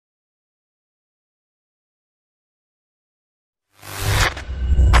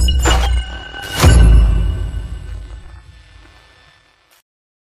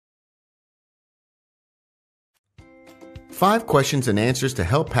5 questions and answers to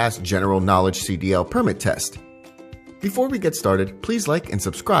help pass General Knowledge CDL Permit test. Before we get started, please like and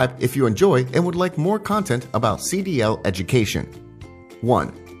subscribe if you enjoy and would like more content about CDL education. 1.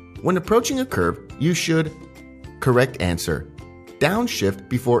 When approaching a curve, you should correct answer. Downshift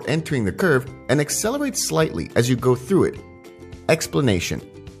before entering the curve and accelerate slightly as you go through it. Explanation.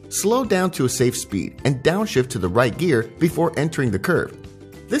 Slow down to a safe speed and downshift to the right gear before entering the curve.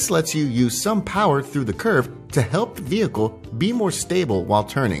 This lets you use some power through the curve to help the vehicle be more stable while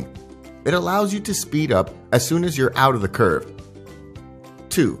turning. It allows you to speed up as soon as you're out of the curve.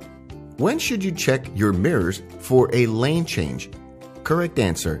 2. When should you check your mirrors for a lane change? Correct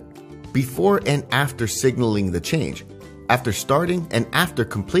answer. Before and after signaling the change, after starting and after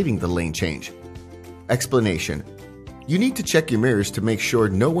completing the lane change. Explanation. You need to check your mirrors to make sure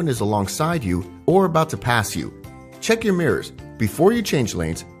no one is alongside you or about to pass you. Check your mirrors before you change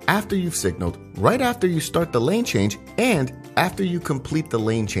lanes, after you've signaled, right after you start the lane change, and after you complete the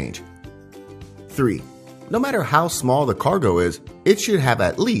lane change. 3. No matter how small the cargo is, it should have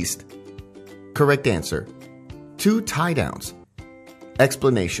at least, correct answer, 2 tie-downs.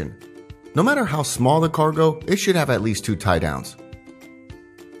 Explanation. No matter how small the cargo, it should have at least 2 tie-downs.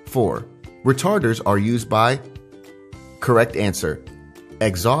 4. Retarders are used by, correct answer,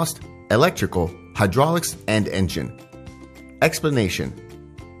 exhaust, electrical, hydraulics, and engine. Explanation.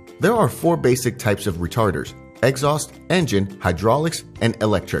 There are 4 basic types of retarders: exhaust, engine, hydraulics, and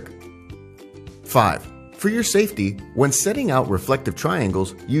electric. 5. For your safety, when setting out reflective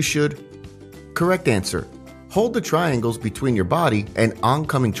triangles, you should, correct answer, hold the triangles between your body and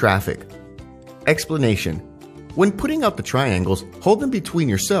oncoming traffic. Explanation. When putting out the triangles, hold them between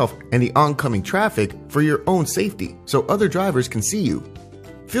yourself and the oncoming traffic for your own safety so other drivers can see you.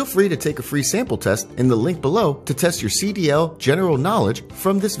 Feel free to take a free sample test in the link below to test your CDL general knowledge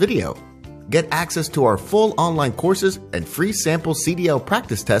from this video. Get access to our full online courses and free sample CDL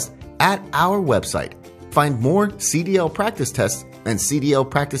practice tests at our website. Find more CDL practice tests and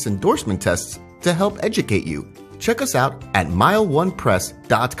CDL practice endorsement tests to help educate you. Check us out at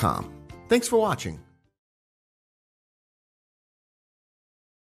mile1press.com. Thanks for watching.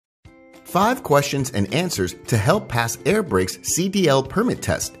 5 questions and answers to help pass Air Brake's CDL Permit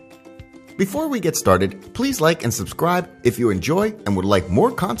test. Before we get started, please like and subscribe if you enjoy and would like more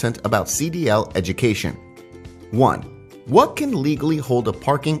content about CDL education. 1. What can legally hold a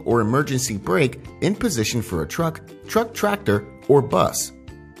parking or emergency brake in position for a truck, tractor, or bus?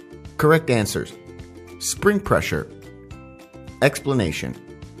 Correct answers. Spring pressure. Explanation.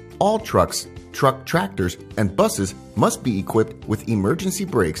 All trucks, tractors, and buses must be equipped with emergency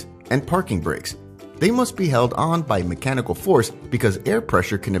brakes and parking brakes. They must be held on by mechanical force because air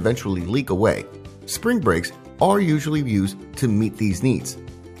pressure can eventually leak away. Spring brakes are usually used to meet these needs.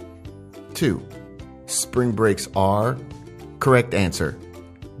 2. Spring brakes are, correct answer,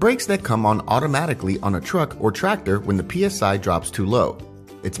 brakes that come on automatically on a truck or tractor when the PSI drops too low.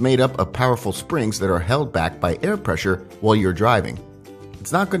 It's made up of powerful springs that are held back by air pressure while you're driving.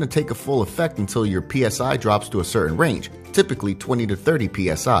 It's not going to take a full effect until your PSI drops to a certain range, typically 20 to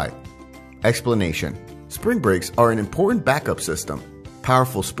 30 PSI. Explanation. Spring brakes are an important backup system.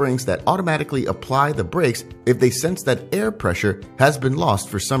 Powerful springs that automatically apply the brakes if they sense that air pressure has been lost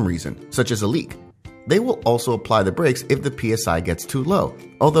for some reason, such as a leak. They will also apply the brakes if the PSI gets too low,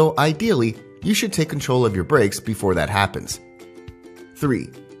 although ideally, you should take control of your brakes before that happens. 3.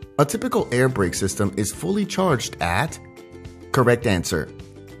 A typical air brake system is fully charged at, correct answer,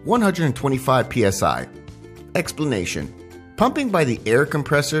 125 PSI. Explanation. Pumping by the air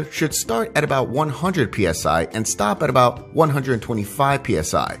compressor should start at about 100 PSI and stop at about 125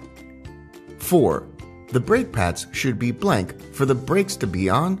 PSI. 4. The brake pads should be blank for the brakes to be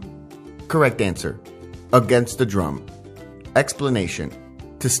on, correct answer, against the drum. Explanation.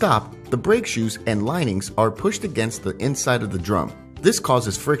 To stop, the brake shoes and linings are pushed against the inside of the drum. This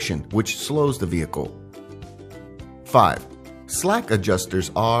causes friction, which slows the vehicle. 5. Slack adjusters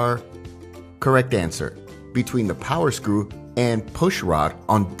are, correct answer, between the power screw and push rod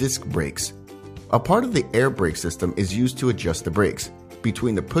on disc brakes. A part of the air brake system is used to adjust the brakes,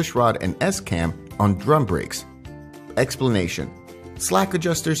 between the push rod and S-cam on drum brakes. Explanation. Slack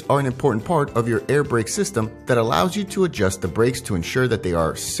adjusters are an important part of your air brake system that allows you to adjust the brakes to ensure that they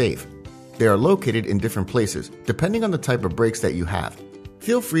are safe. They are located in different places, depending on the type of brakes that you have.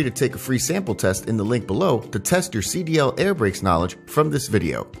 Feel free to take a free sample test in the link below to test your CDL air brakes knowledge from this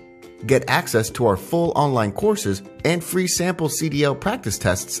video. Get access to our full online courses and free sample CDL practice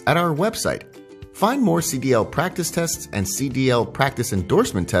tests at our website. Find more CDL practice tests and CDL practice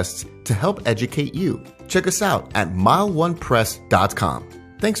endorsement tests to help educate you. Check us out at mile1press.com.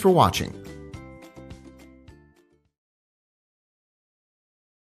 Thanks for watching.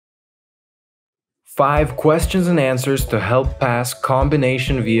 5 questions and answers to help pass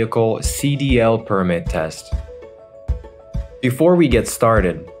combination vehicle CDL permit test. Before we get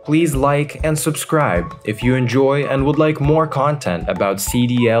started, please like and subscribe if you enjoy and would like more content about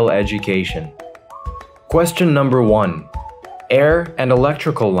CDL education. Question number 1. Air and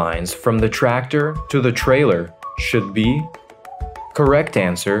electrical lines from the tractor to the trailer should be? Correct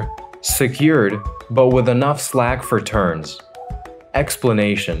answer: secured, but with enough slack for turns.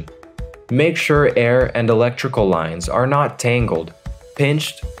 Explanation: make sure air and electrical lines are not tangled,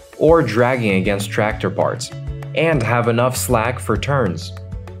 pinched, or dragging against tractor parts, and have enough slack for turns.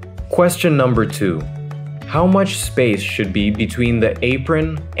 Question number 2. How much space should be between the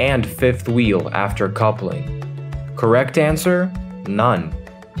apron and fifth wheel after coupling? Correct answer: none.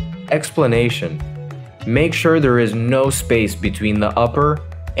 Explanation: make sure there is no space between the upper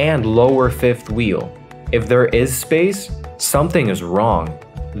and lower fifth wheel. If there is space, something is wrong.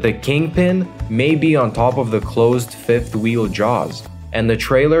 The kingpin may be on top of the closed fifth wheel jaws, and the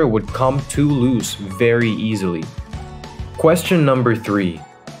trailer would come too loose very easily. Question number 3.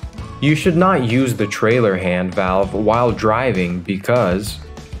 You should not use the trailer hand valve while driving because?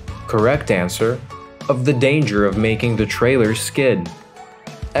 Correct answer: of the danger of making the trailer skid.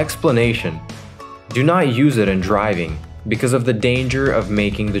 Explanation: do not use it in driving because of the danger of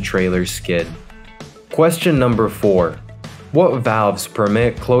making the trailer skid. Question number 4. What valves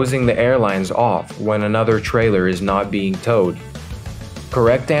permit closing the airlines off when another trailer is not being towed?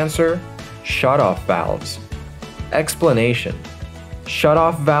 Correct answer: shutoff valves. Explanation: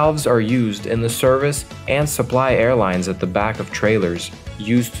 shutoff valves are used in the service and supply airlines at the back of trailers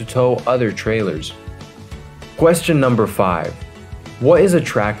used to tow other trailers. Question number 5. What is a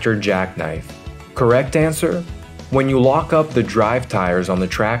tractor jackknife? Correct answer: when you lock up the drive tires on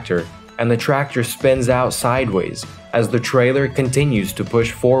the tractor and the tractor spins out sideways as the trailer continues to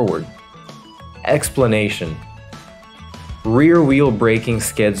push forward. Explanation: rear wheel braking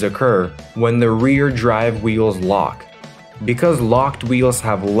skids occur when the rear drive wheels lock. Because locked wheels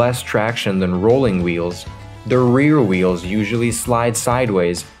have less traction than rolling wheels, the rear wheels usually slide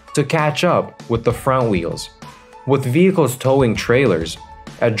sideways to catch up with the front wheels. With vehicles towing trailers,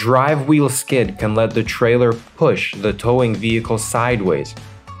 a drive wheel skid can let the trailer push the towing vehicle sideways,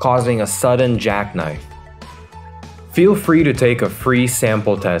 causing a sudden jackknife. Feel free to take a free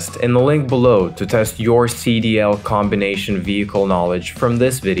sample test in the link below to test your CDL combination vehicle knowledge from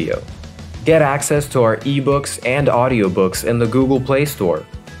this video. Get access to our ebooks and audiobooks in the Google Play Store.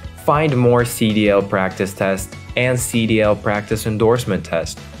 Find more CDL practice tests and CDL practice endorsement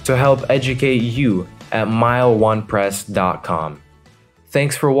tests to help educate you at mile1press.com.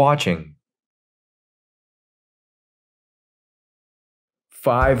 Thanks for watching.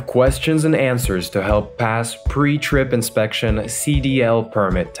 5 questions and answers to help pass pre-trip inspection CDL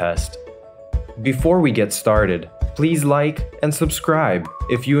permit test. Before we get started, please like and subscribe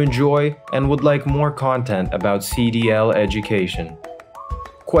if you enjoy and would like more content about CDL education.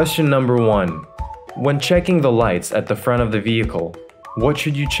 Question number 1. When checking the lights at the front of the vehicle, what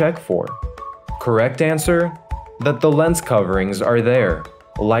should you check for? Correct answer: that the lens coverings are there,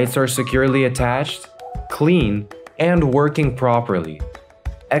 lights are securely attached, clean, and working properly.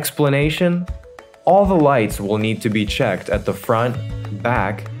 Explanation: all the lights will need to be checked at the front,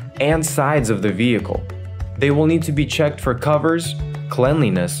 back, and sides of the vehicle. They will need to be checked for covers,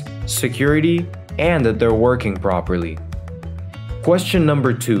 cleanliness, security, and that they're working properly. Question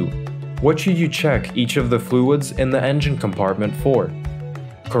number 2. What should you check each of the fluids in the engine compartment for?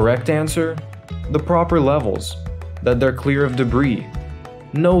 Correct answer: the proper levels, that they're clear of debris,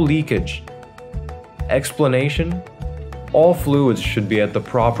 no leakage. Explanation: all fluids should be at the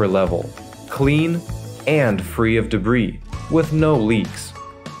proper level, clean, and free of debris, with no leaks.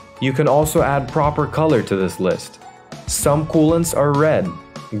 You can also add proper color to this list. Some coolants are red,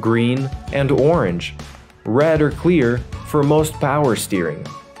 green, and orange. Red or clear for most power steering.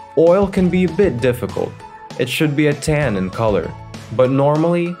 Oil can be a bit difficult. It should be a tan in color, but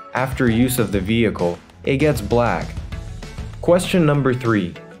normally, after use of the vehicle, it gets black. Question number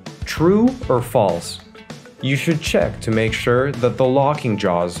 3. True or false? You should check to make sure that the locking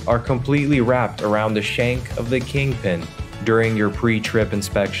jaws are completely wrapped around the shank of the kingpin during your pre-trip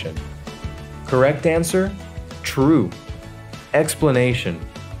inspection. Correct answer: true. Explanation: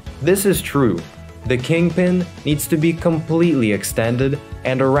 this is true. The kingpin needs to be completely extended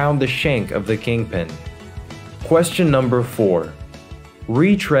and around the shank of the kingpin. Question number 4.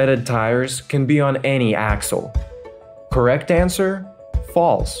 Retreaded tires can be on any axle. Correct answer: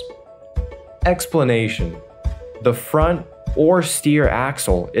 false. Explanation: the front or steer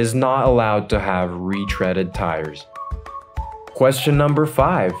axle is not allowed to have retreaded tires. Question number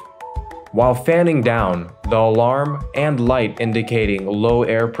 5. While fanning down, the alarm and light indicating low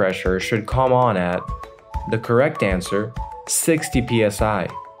air pressure should come on at, the correct answer, 60 psi.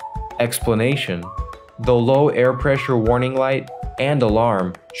 Explanation: the low air pressure warning light and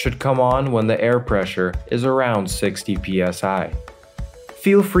alarm should come on when the air pressure is around 60 psi.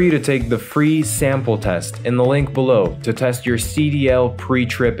 Feel free to take the free sample test in the link below to test your CDL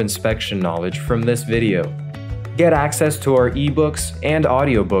pre-trip inspection knowledge from this video. Get access to our ebooks and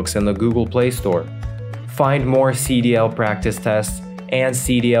audiobooks in the Google Play Store. Find more CDL practice tests and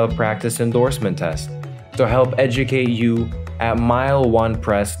CDL practice endorsement tests to help educate you at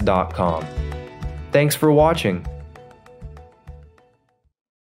mile1press.com. Thanks for watching.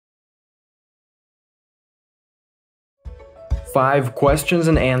 Five questions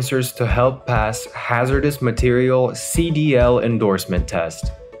and answers to help pass hazardous material CDL endorsement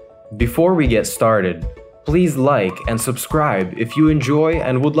test. Before we get started, please like and subscribe if you enjoy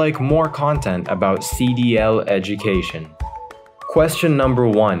and would like more content about CDL education. Question number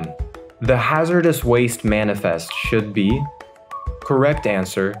 1. The hazardous waste manifest should be? Correct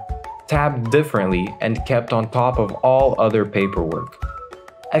answer: tabbed differently and kept on top of all other paperwork.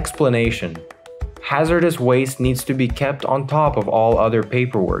 Explanation: hazardous waste needs to be kept on top of all other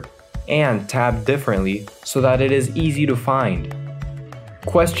paperwork and tabbed differently so that it is easy to find.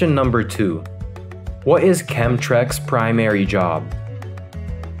 Question number 2. What is Chemtrek's primary job?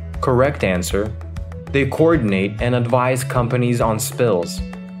 Correct answer: they coordinate and advise companies on spills.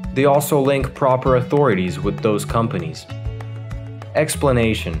 They also link proper authorities with those companies.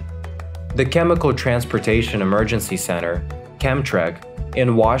 Explanation: the Chemical Transportation Emergency Center, Chemtrek,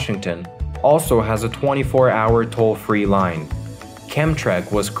 in Washington also has a 24-hour toll-free line.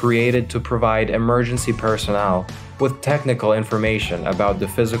 Chemtrek was created to provide emergency personnel with technical information about the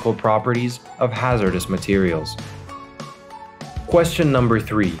physical properties of hazardous materials. Question number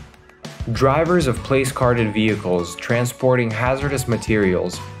 3. Drivers of place-carted vehicles transporting hazardous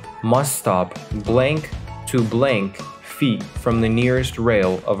materials must stop blank to blank feet from the nearest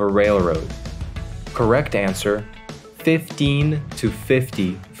rail of a railroad. Correct answer: 15 to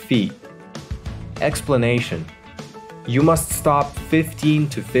 50 feet. Explanation: you must stop 15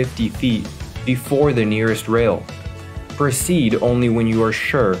 to 50 feet before the nearest rail. Proceed only when you are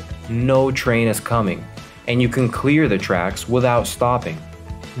sure no train is coming and you can clear the tracks without stopping.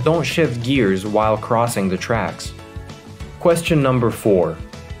 Don't shift gears while crossing the tracks. Question number 4.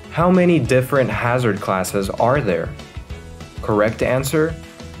 How many different hazard classes are there? Correct answer: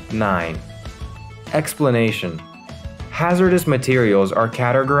 9. Explanation: hazardous materials are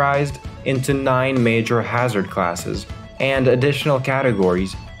categorized into 9 major hazard classes and additional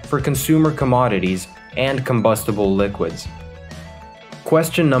categories for consumer commodities and combustible liquids.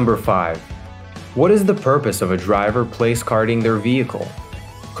 Question number 5. What is the purpose of a driver place carding their vehicle?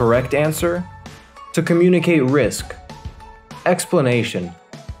 Correct answer: to communicate risk. Explanation: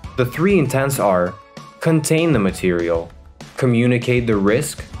 the 3 intents are contain the material, communicate the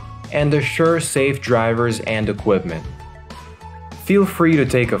risk, and assure safe drivers and equipment. Feel free to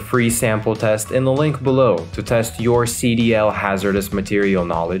take a free sample test in the link below to test your CDL hazardous material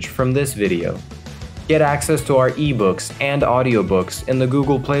knowledge from this video. Get access to our ebooks and audiobooks in the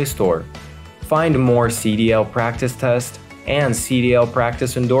Google Play Store. Find more CDL practice tests and CDL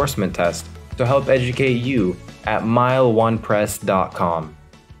practice endorsement tests to help educate you at mile1press.com.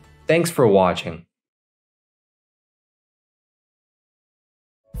 Thanks for watching.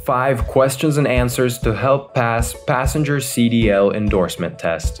 5 questions and answers to help pass passenger CDL endorsement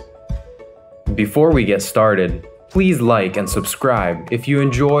test. Before we get started, please like and subscribe if you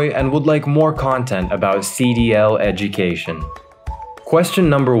enjoy and would like more content about CDL education. Question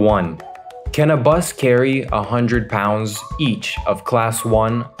number 1. Can a bus carry 100 pounds each of Class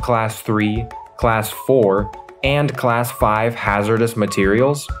 1, Class 3, Class 4, and Class 5 hazardous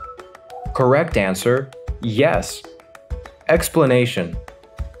materials? Correct answer: yes. Explanation: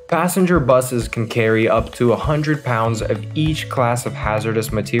 passenger buses can carry up to 100 pounds of each class of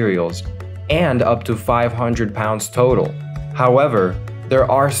hazardous materials and up to 500 pounds total. However, there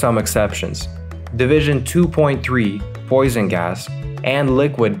are some exceptions. Division 2.3 poison gas and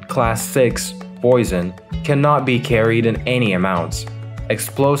liquid Class 6 poison cannot be carried in any amounts.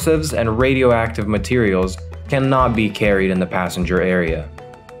 Explosives and radioactive materials cannot be carried in the passenger area.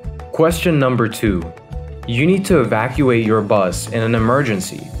 Question number 2. You need to evacuate your bus in an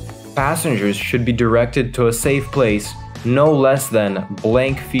emergency. Passengers should be directed to a safe place no less than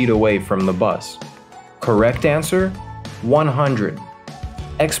blank feet away from the bus. Correct answer: 100.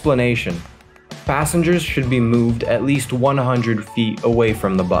 Explanation: passengers should be moved at least 100 feet away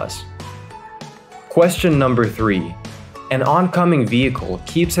from the bus. Question number 3. An oncoming vehicle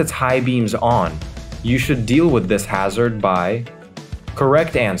keeps its high beams on. You should deal with this hazard by: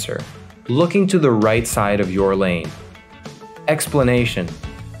 correct answer, looking to the right side of your lane. Explanation: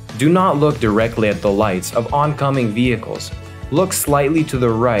 do not look directly at the lights of oncoming vehicles. Look slightly to the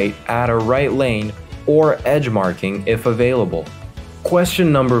right at a right lane or edge marking if available.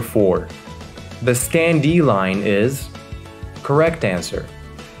 Question number 4. The standee line is: correct answer,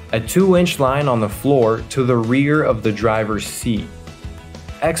 a 2-inch line on the floor to the rear of the driver's seat.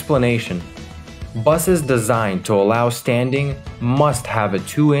 Explanation: buses designed to allow standing must have a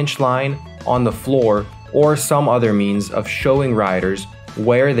 2-inch line on the floor or some other means of showing riders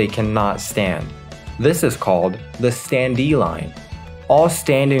where they cannot stand. This is called the standee line. All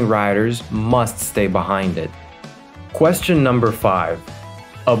standing riders must stay behind it. Question number 5.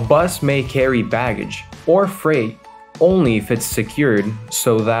 A bus may carry baggage or freight only if it's secured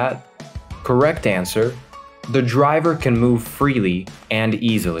so that: correct answer, the driver can move freely and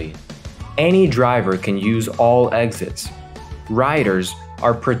easily. Any driver can use all exits. Riders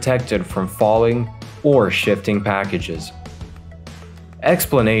are protected from falling or shifting packages.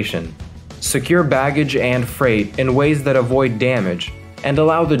 Explanation: secure baggage and freight in ways that avoid damage and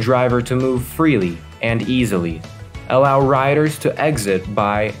allow the driver to move freely and easily. Allow riders to exit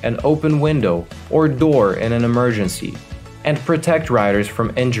by an open window or door in an emergency, and protect riders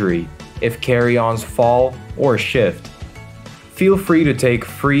from injury if carry-ons fall or shift. Feel free to take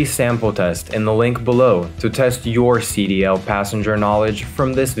free sample test in the link below to test your CDL passenger knowledge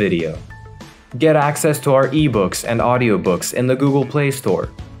from this video. Get access to our ebooks and audiobooks in the Google Play Store.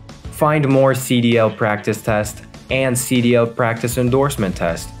 Find more CDL practice test and CDL practice endorsement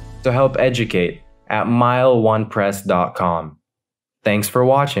test to help educate at mile1press.com. Thanks for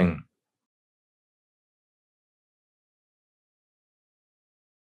watching.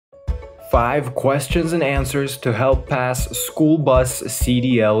 Five questions and answers to help pass School Bus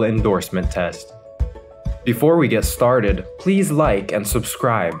CDL Endorsement Test. Before we get started, please like and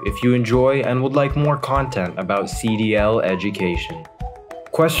subscribe if you enjoy and would like more content about CDL education.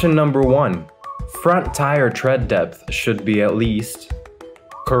 Question number 1. Front tire tread depth should be at least: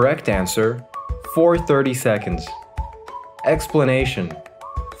 correct answer, 430 seconds. Explanation: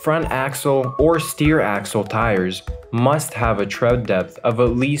 front axle or steer axle tires must have a tread depth of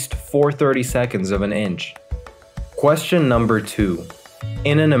at least 430 seconds of an inch. Question number 2.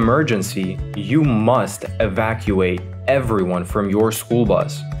 In an emergency, you must evacuate everyone from your school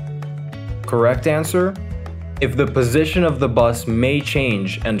bus. Correct answer: if the position of the bus may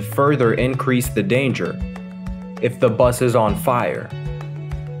change and further increase the danger. If the bus is on fire.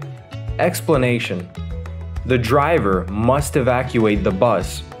 Explanation: the driver must evacuate the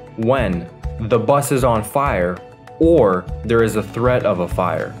bus when the bus is on fire or there is a threat of a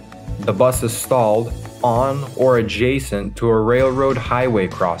fire, the bus is stalled on or adjacent to a railroad highway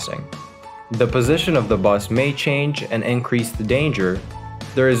crossing, the position of the bus may change and increase the danger,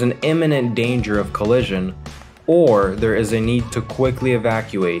 there is an imminent danger of collision, or there is a need to quickly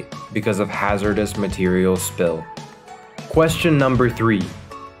evacuate because of hazardous material spill. Question number 3.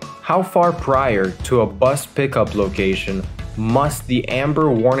 How far prior to a bus pickup location must the amber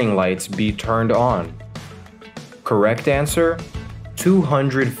warning lights be turned on? Correct answer,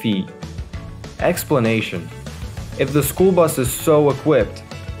 200 feet. Explanation: if the school bus is so equipped,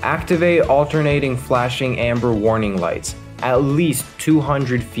 activate alternating flashing amber warning lights at least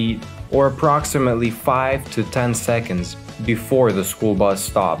 200 feet or approximately 5 to 10 seconds before the school bus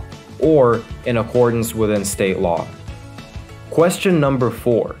stop, or in accordance with state law. Question number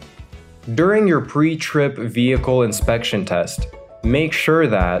 4. During your pre-trip vehicle inspection test, make sure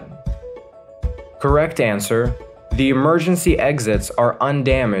that: correct answer, the emergency exits are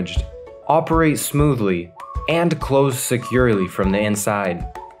undamaged, operate smoothly, and close securely from the inside.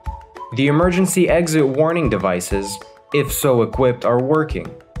 The emergency exit warning devices, if so equipped, are working.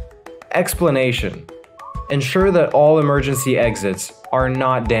 Explanation: ensure that all emergency exits are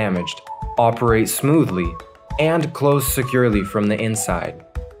not damaged, operate smoothly, and close securely from the inside.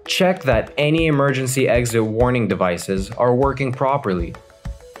 Check that any emergency exit warning devices are working properly.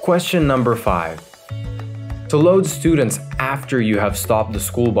 Question number 5. To load students after you have stopped the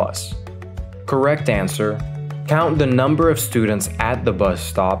school bus. Correct answer: count the number of students at the bus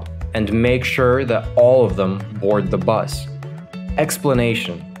stop and make sure that all of them board the bus.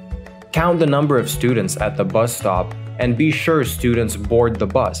 Explanation: count the number of students at the bus stop and be sure students board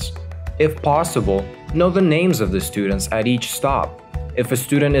the bus. If possible, know the names of the students at each stop. If a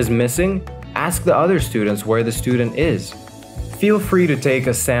student is missing, ask the other students where the student is. Feel free to take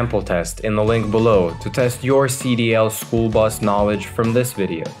a sample test in the link below to test your CDL school bus knowledge from this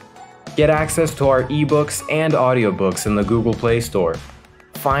video. Get access to our ebooks and audiobooks in the Google Play Store.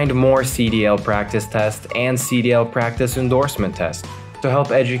 Find more CDL practice test and CDL practice endorsement test to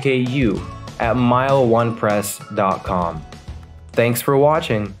help educate you at mile1press.com. Thanks for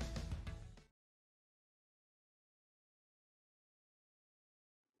watching.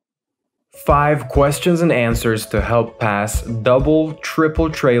 Five questions and answers to help pass double, triple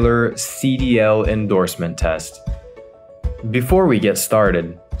trailer CDL endorsement test. Before we get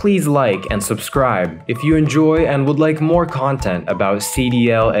started, please like and subscribe if you enjoy and would like more content about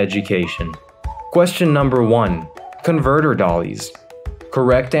CDL education. Question number 1. Converter dollies.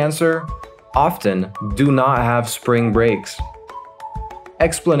 Correct answer: often do not have spring brakes.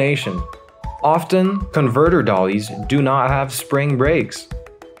 Explanation: often converter dollies do not have spring brakes.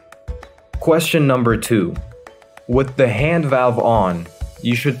 Question number 2. With the hand valve on,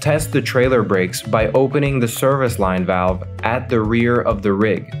 you should test the trailer brakes by opening the service line valve at the rear of the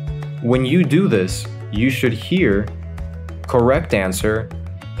rig. When you do this, you should hear, correct answer,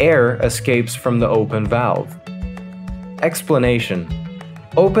 air escapes from the open valve. Explanation: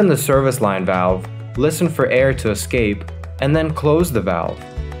 open the service line valve, listen for air to escape, and then close the valve.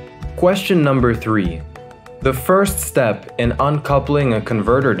 Question number 3. The first step in uncoupling a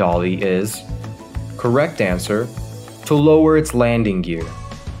converter dolly is, correct answer, to lower its landing gear.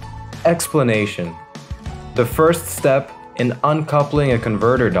 Explanation: the first step in uncoupling a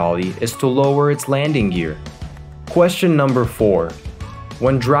converter dolly is to lower its landing gear. Question number 4.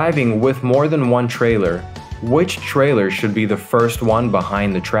 When driving with more than one trailer, which trailer should be the first one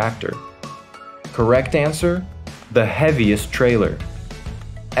behind the tractor? Correct answer: the heaviest trailer.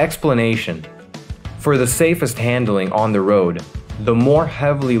 Explanation: for the safest handling on the road, the more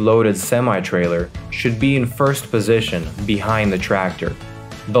heavily loaded semi-trailer should be in first position behind the tractor.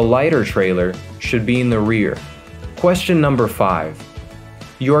 The lighter trailer should be in the rear. Question number 5.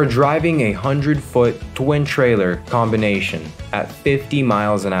 You are driving a 100-foot twin-trailer combination at 50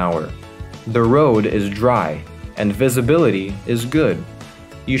 miles an hour. The road is dry and visibility is good.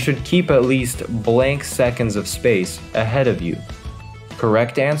 You should keep at least blank seconds of space ahead of you.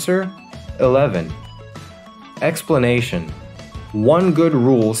 Correct answer: 11. Explanation: one good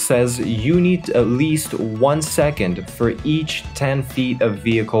rule says you need at least 1 second for each 10 feet of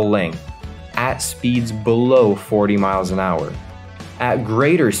vehicle length at speeds below 40 miles an hour. At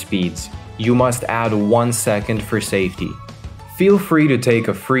greater speeds, you must add 1 second for safety. Feel free to take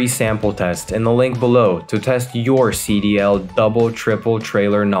a free sample test in the link below to test your CDL double triple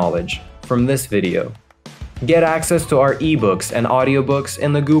trailer knowledge from this video. Get access to our ebooks and audiobooks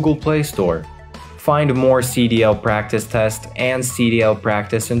in the Google Play Store. Find more CDL practice test and CDL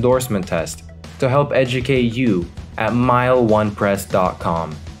practice endorsement test to help educate you at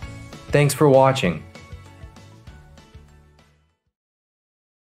mile1press.com. Thanks for watching.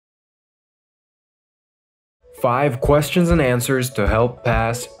 Five questions and answers to help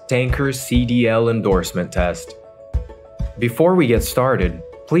pass tanker CDL endorsement test. Before we get started,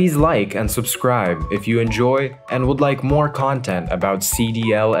 please like and subscribe if you enjoy and would like more content about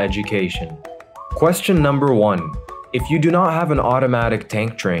CDL education. Question number 1. If you do not have an automatic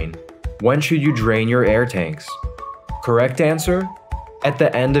tank drain, when should you drain your air tanks? Correct answer: at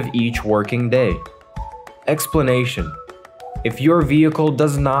the end of each working day. Explanation: if your vehicle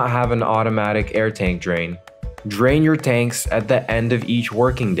does not have an automatic air tank drain, drain your tanks at the end of each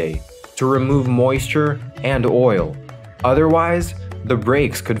working day to remove moisture and oil. Otherwise, the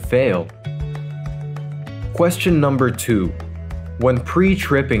brakes could fail. Question number 2. When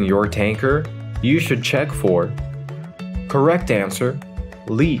pre-tripping your tanker, you should check for, correct answer,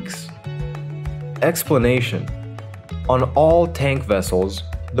 leaks. Explanation: on all tank vessels,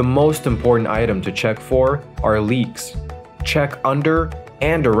 the most important item to check for are leaks. Check under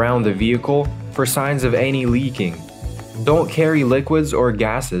and around the vehicle for signs of any leaking. Don't carry liquids or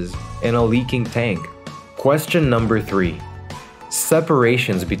gases in a leaking tank. Question number 3.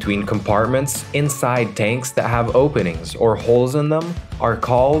 Separations between compartments inside tanks that have openings or holes in them are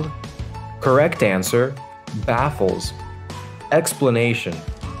called, correct answer, baffles. Explanation: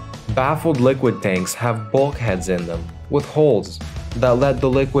 baffled liquid tanks have bulkheads in them with holes that let the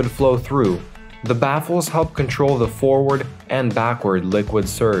liquid flow through. The baffles help control the forward and backward liquid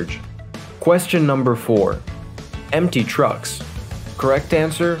surge. Question number 4. Empty trucks. Correct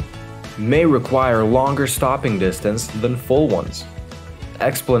answer: may require longer stopping distance than full ones.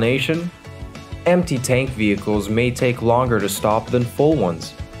 Explanation: empty tank vehicles may take longer to stop than full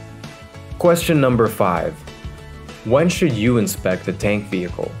ones. Question number 5. When should you inspect the tank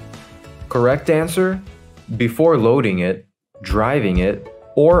vehicle? Correct answer: before loading it, driving it,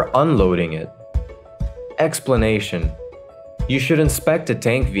 or unloading it. Explanation: You should inspect a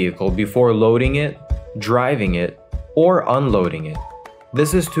tank vehicle before loading it, driving it, or unloading it.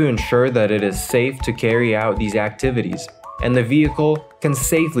 This is to ensure that it is safe to carry out these activities and the vehicle can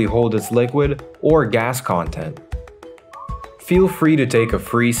safely hold its liquid or gas content. Feel free to take a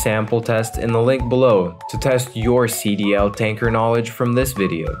free sample test in the link below to test your CDL tanker knowledge from this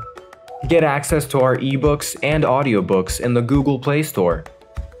video. Get access to our ebooks and audiobooks in the Google Play Store.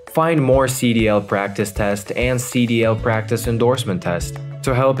 Find more CDL practice test and CDL practice endorsement test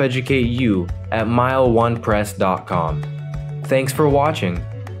to help educate you at mile1press.com. Thanks for watching.